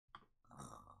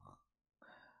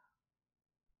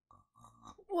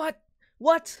What?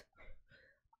 What?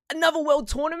 Another world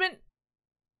tournament?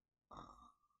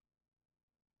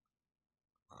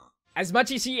 As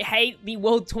much as you hate the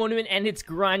world tournament and its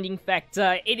grinding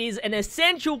factor, it is an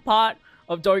essential part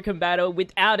of Dokkan Battle.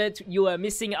 Without it, you are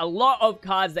missing a lot of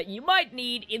cards that you might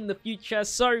need in the future.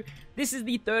 So, this is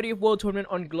the 30th World Tournament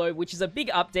on Globe, which is a big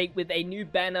update with a new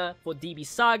banner for DB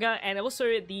Saga, and also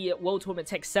the World Tournament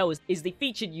Tech Cell is the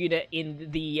featured unit in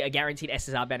the guaranteed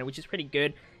SSR banner, which is pretty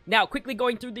good. Now, quickly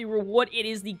going through the reward, it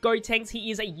is the Gotenks.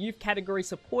 He is a youth category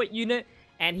support unit,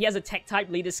 and he has a tech type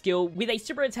leader skill with a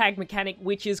super attack mechanic,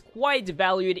 which is quite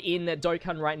valued in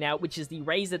Dokkan right now, which is the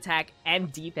raise attack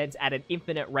and defense at an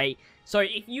infinite rate. So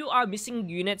if you are missing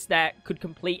units that could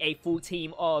complete a full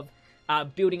team of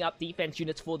building up defense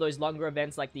units for those longer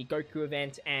events like the Goku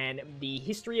event and the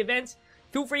history events,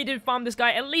 feel free to farm this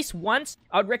guy at least once.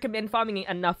 I would recommend farming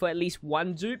enough for at least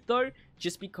one dupe though,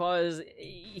 just because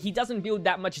he doesn't build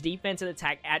that much defense and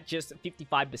attack at just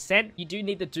 55%. You do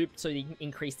need the dupe so you can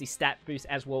increase the stat boost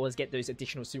as well as get those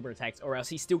additional super attacks, or else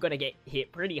he's still going to get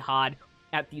hit pretty hard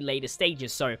at the later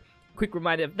stages. So, quick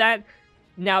reminder of that.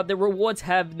 Now, the rewards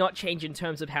have not changed in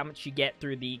terms of how much you get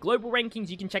through the global rankings.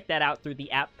 You can check that out through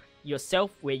the app yourself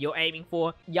where you're aiming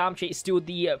for. Yamcha is still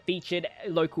the featured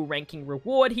local ranking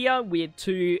reward here with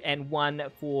 2 and 1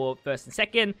 for first and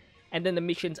second, and then the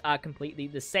missions are completely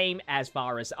the same as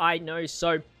far as I know.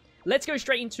 So let's go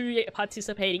straight into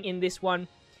participating in this one.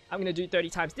 I'm going to do 30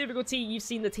 times difficulty. You've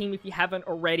seen the team if you haven't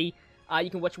already. You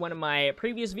can watch one of my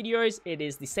previous videos. It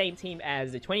is the same team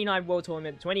as the 29th World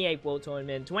Tournament, 28th World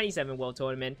Tournament, 27th World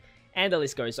Tournament, and the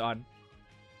list goes on.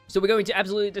 So we're going to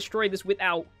absolutely destroy this with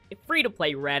our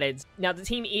free-to-play Radids. Now, the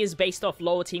team is based off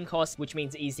lower team costs, which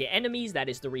means easier enemies. That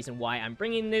is the reason why I'm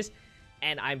bringing this.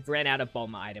 And I've ran out of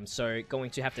bomber items, so going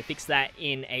to have to fix that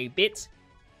in a bit.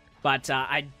 But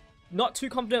I'm not too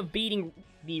confident of beating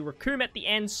the Raccoon at the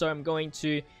end, so I'm going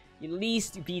to at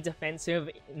least be defensive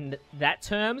in that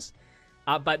terms.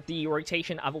 But the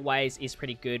rotation otherwise is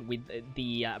pretty good with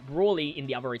the Brawly in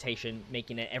the other rotation,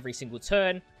 making it every single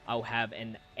turn I'll have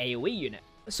an AoE unit.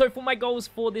 So for my goals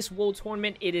for this World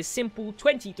Tournament, it is simple,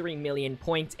 23 million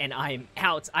points, and I am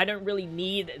out. I don't really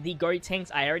need the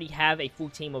Gotenks. I already have a full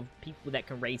team of people that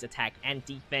can raise attack and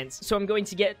defense. So I'm going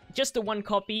to get just the one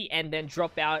copy and then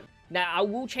drop out. Now, I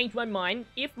will change my mind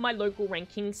if my local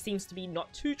ranking seems to be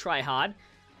not too try-hard,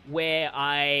 where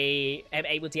I am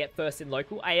able to get first in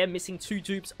local. I am missing 2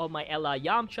 dupes of my LR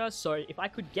Yamcha, so if I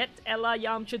could get LR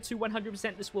Yamcha to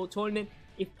 100% this World Tournament,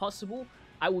 if possible,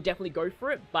 I will definitely go for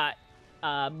it, but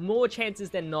more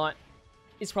chances than not,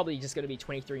 it's probably just going to be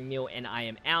 23 mil and I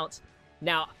am out.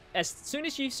 Now, as soon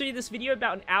as you see this video,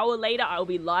 about an hour later, I'll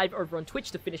be live over on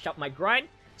Twitch to finish up my grind.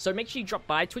 So make sure you drop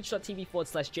by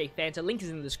twitch.tv/JPhanta. Link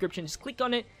is in the description. Just click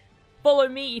on it. Follow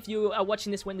me if you are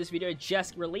watching this when this video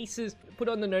just releases. Put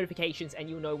on the notifications and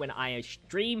you'll know when I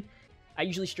stream. I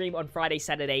usually stream on Fridays,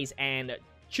 Saturdays, and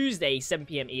Tuesdays, 7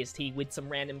 PM EST, with some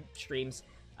random streams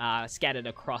scattered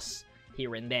across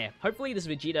here and there. Hopefully this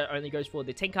Vegeta only goes for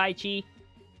the Tenkaichi.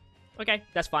 Okay,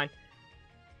 that's fine.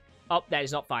 Oh, that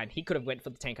is not fine. He could have went for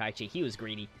the Tenkaichi. He was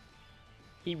greedy.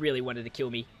 He really wanted to kill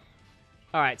me.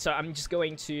 Alright, so I'm just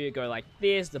going to go like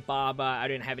this. The Barber. I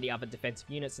don't have any other defensive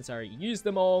units since I already used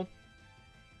them all.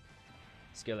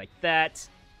 Let's go like that.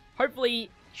 Hopefully,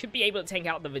 should be able to tank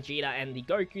out the Vegeta and the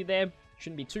Goku there.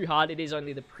 Shouldn't be too hard. It is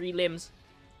only the prelims.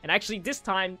 And actually, this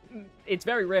time, it's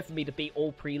very rare for me to beat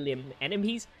all prelim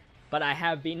enemies. But I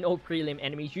have been all prelim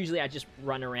enemies. Usually I just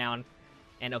run around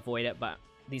and avoid it. But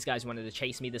these guys wanted to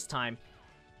chase me this time.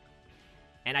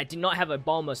 And I did not have a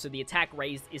bomber, so the attack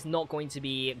raised is not going to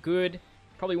be good.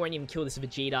 Probably won't even kill this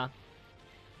Vegeta.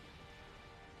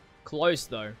 Close,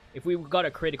 though. If we got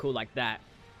a critical like that,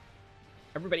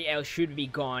 everybody else should be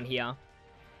gone here.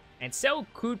 And Cell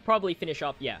could probably finish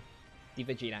off, yeah, the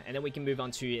Vegeta. And then we can move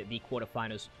on to the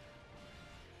quarterfinals.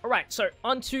 Alright, so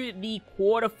onto the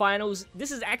quarterfinals.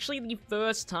 This is actually the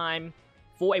first time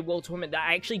for a World Tournament that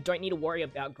I actually don't need to worry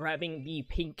about grabbing the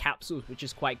pink capsules, which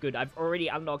is quite good. I've already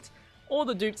unlocked all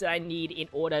the dupes that I need in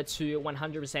order to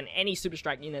 100% any Super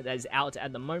Strike unit that is out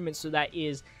at the moment, so that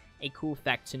is a cool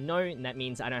fact to know, and that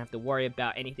means I don't have to worry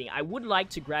about anything. I would like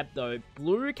to grab the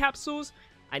blue capsules.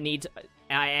 I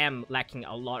am lacking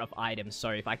a lot of items,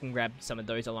 so if I can grab some of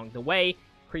those along the way,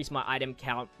 increase my item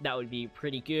count, that would be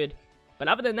pretty good. But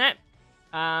other than that,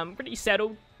 pretty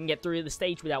settled. Can get through the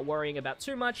stage without worrying about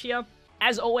too much here.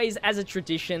 As always, as a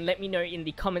tradition, let me know in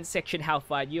the comment section how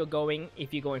far you're going.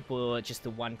 If you're going for just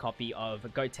the one copy of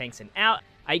Gotenks and out,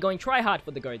 are you going try hard for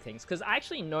the Gotenks? Because I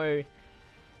actually know,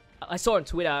 I saw on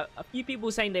Twitter, a few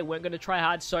people saying they weren't going to try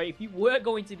hard. So if you were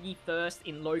going to be first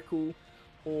in local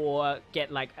or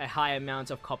get like a high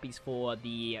amount of copies for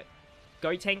the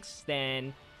Go tanks,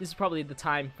 then this is probably the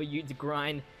time for you to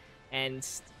grind and,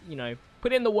 you know,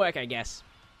 put in the work, I guess.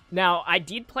 Now, I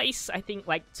did place, I think,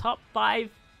 like top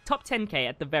 10k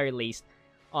at the very least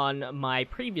on my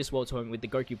previous World Tournament with the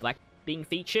Goku Black being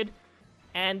featured,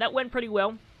 and that went pretty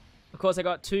well. Of course, I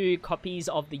got 2 copies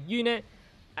of the unit.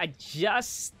 I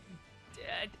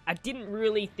didn't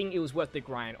really think it was worth the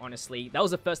grind, honestly. That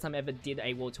was the first time I ever did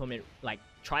a World Tournament, like,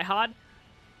 try hard.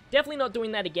 Definitely not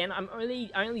doing that again. I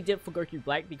only did it for Goku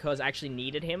Black because I actually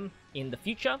needed him in the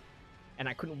future, and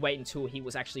I couldn't wait until he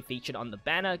was actually featured on the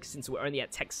banner, since we're only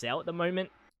at tech sale at the moment.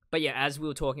 But yeah, as we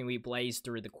were talking, we blazed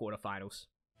through the quarterfinals.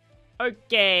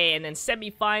 Okay, and then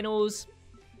semi-finals.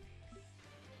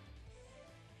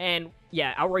 And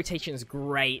yeah, our rotation is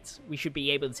great. We should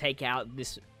be able to take out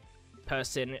this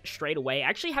person straight away. I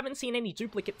actually haven't seen any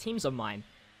duplicate teams of mine,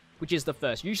 which is the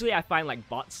first. Usually I find like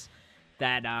bots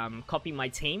that copy my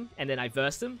team and then I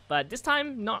verse them, but this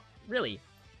time not really.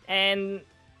 And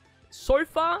so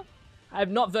far I have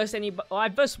not versed any. Well, I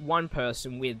versed one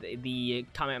person with the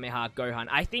Kamehameha Gohan.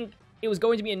 I think it was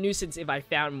going to be a nuisance if I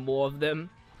found more of them.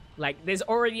 Like, there's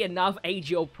already enough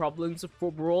AGL problems for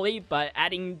Brawly, but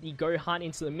adding the Gohan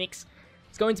into the mix,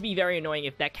 it's going to be very annoying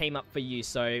if that came up for you.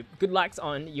 So, good luck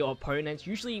on your opponents.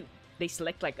 Usually, they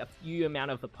select like a few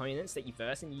amount of opponents that you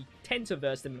verse, and you tend to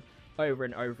verse them over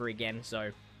and over again.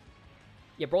 So,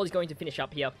 yeah, Brawly's going to finish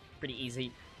up here. Pretty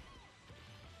easy.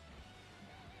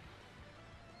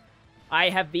 I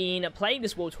have been playing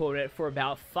this World Tournament for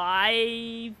about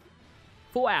 4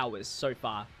 hours so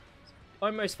far.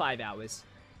 Almost 5 hours.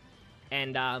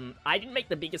 And I didn't make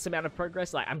the biggest amount of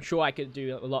progress. Like, I'm sure I could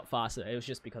do a lot faster. It was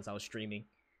just because I was streaming.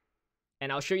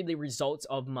 And I'll show you the results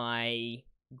of my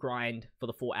grind for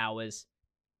the 4 hours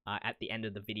at the end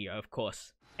of the video, of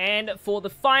course. And for the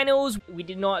finals, we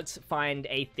did not find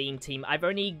a theme team. I've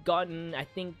only gotten, I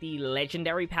think, the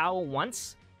legendary power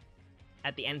once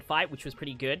at the end fight, which was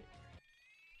pretty good.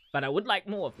 But I would like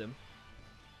more of them.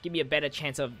 Give me a better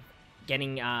chance of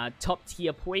getting top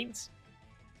tier points.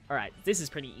 Alright, this is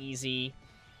pretty easy.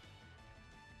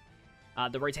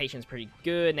 The rotation's pretty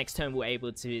good. Next turn we're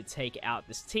able to take out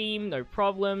this team, no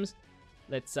problems.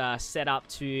 Let's set up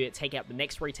to take out the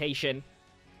next rotation,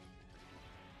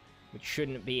 which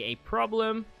shouldn't be a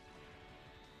problem.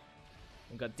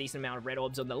 We've got a decent amount of red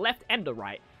orbs on the left and the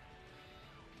right.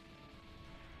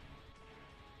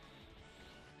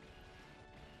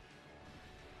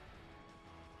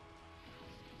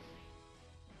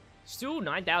 Still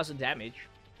 9,000 damage.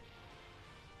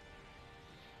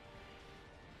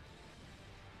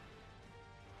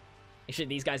 Actually,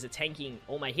 these guys are tanking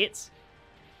all my hits.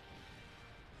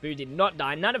 Boo did not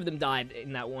die. None of them died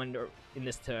in that one, in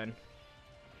this turn.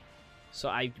 So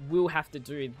I will have to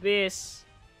do this,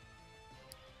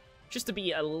 just to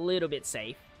be a little bit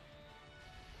safe.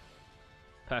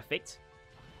 Perfect.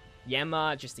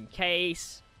 Yama, just in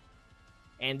case.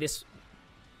 And this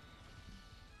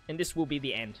will be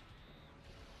the end.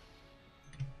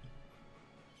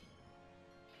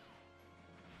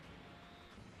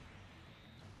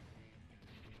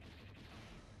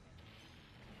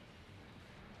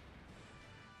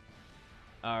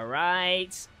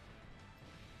 Alright.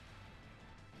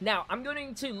 Now, I'm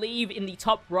going to leave in the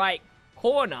top right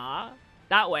corner.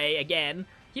 That way, again,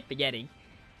 keep forgetting.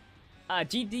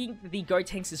 Do you think the Go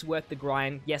Tanks is worth the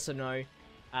grind? Yes or no?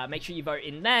 Make sure you vote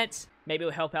in that. Maybe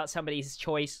it'll help out somebody's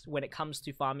choice when it comes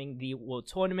to farming the World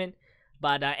Tournament.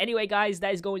 But anyway, guys,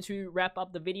 that is going to wrap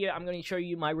up the video. I'm going to show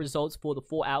you my results for the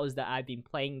 4 hours that I've been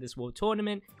playing this World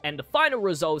Tournament. And the final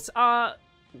results are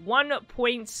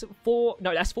 1.4...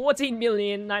 No, that's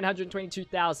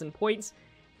 14,922,000 points.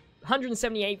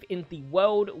 178th in the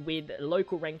world with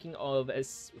local ranking of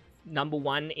number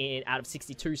 1 out of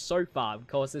 62 so far. Of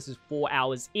course, this is 4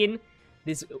 hours in.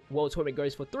 This World Tournament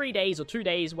goes for 3 days or 2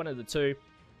 days, one of the two.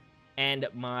 And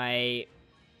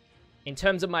in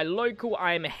terms of my local,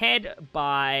 I'm ahead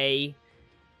by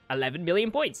 11 million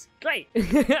points. Great!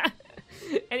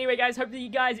 Anyway, guys, hope that you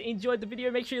guys enjoyed the video.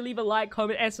 Make sure you leave a like,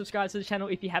 comment, and subscribe to the channel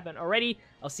if you haven't already.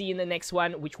 I'll see you in the next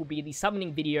one, which will be the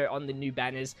summoning video on the new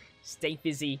banners. Stay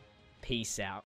fizzy. Peace out.